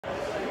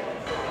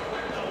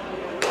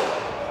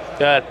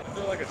Good. I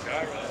feel like a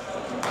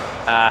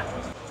gyro.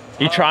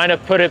 You trying to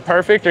put it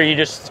perfect, or you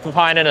just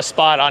finding a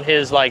spot on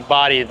his like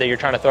body that you're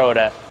trying to throw it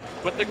at?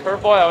 With the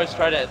curveball, I always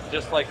try to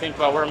just like think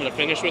about where I'm going to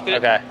finish with it.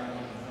 Okay.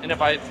 And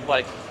if I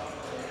like,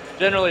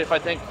 generally if I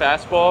think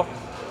fastball,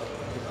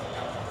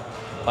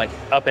 Like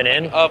up and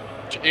in? up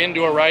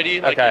into a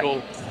righty, like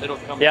Okay. it'll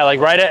come. Yeah, like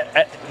right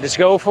at, just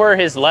go for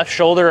his left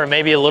shoulder, or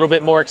maybe a little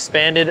bit more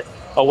expanded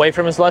away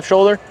from his left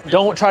shoulder.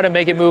 Don't try to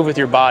make it move with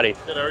your body.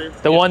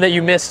 The one that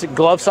you missed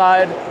glove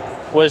side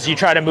was you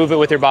try to move it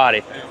with your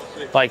body.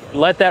 Like,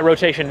 let that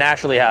rotation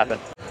naturally happen.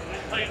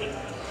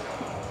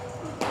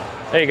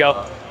 There you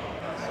go.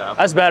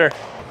 That's better.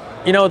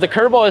 You know, the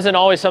curveball isn't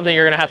always something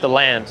you're going to have to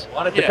land.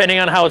 Depending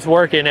on how it's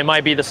working, it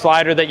might be the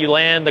slider that you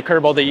land, the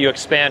curveball that you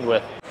expand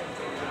with.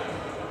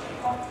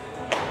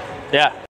 Yeah.